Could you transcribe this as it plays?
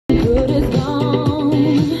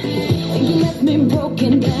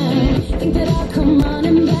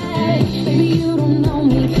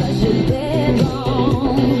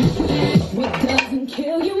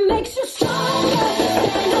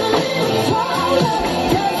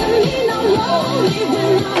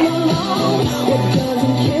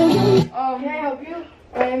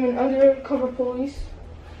undercover police.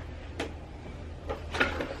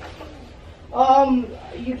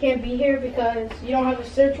 You can't be here because you don't have a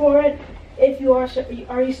search warrant. If you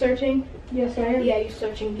are you searching? Yes, I am. Yeah, you're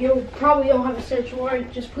searching. You probably don't have a search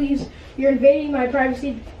warrant. Just please, you're invading my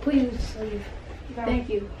privacy. Please leave. No. Thank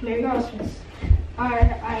you. Merry No. Christmas.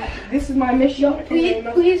 This is my mission.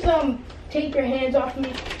 Please, take your hands off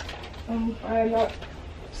me. I am not.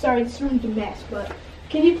 Sorry, this room's a mess, but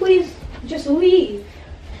can you please just leave?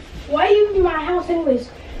 Why are you in my house anyways?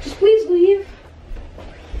 Just please leave.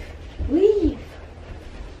 Leave.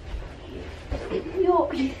 Yo,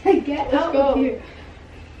 get out of here.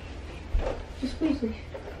 Just please leave.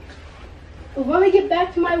 Well, let me get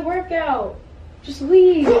back to my workout. Just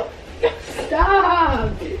leave.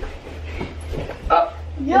 Stop.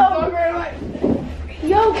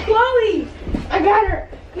 Yo, Chloe. I got her.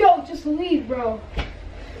 Yo, just leave, bro.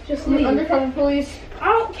 Just leave. Undercover police. I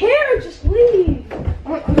don't care. Just leave.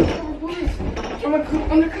 I'm an undercover police. I'm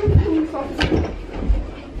an undercover police officer.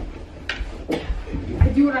 I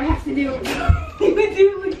do what I have to do. You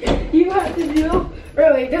do what you have to do?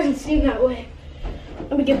 Really, it doesn't seem that way.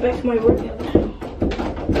 Let me get back to my workout.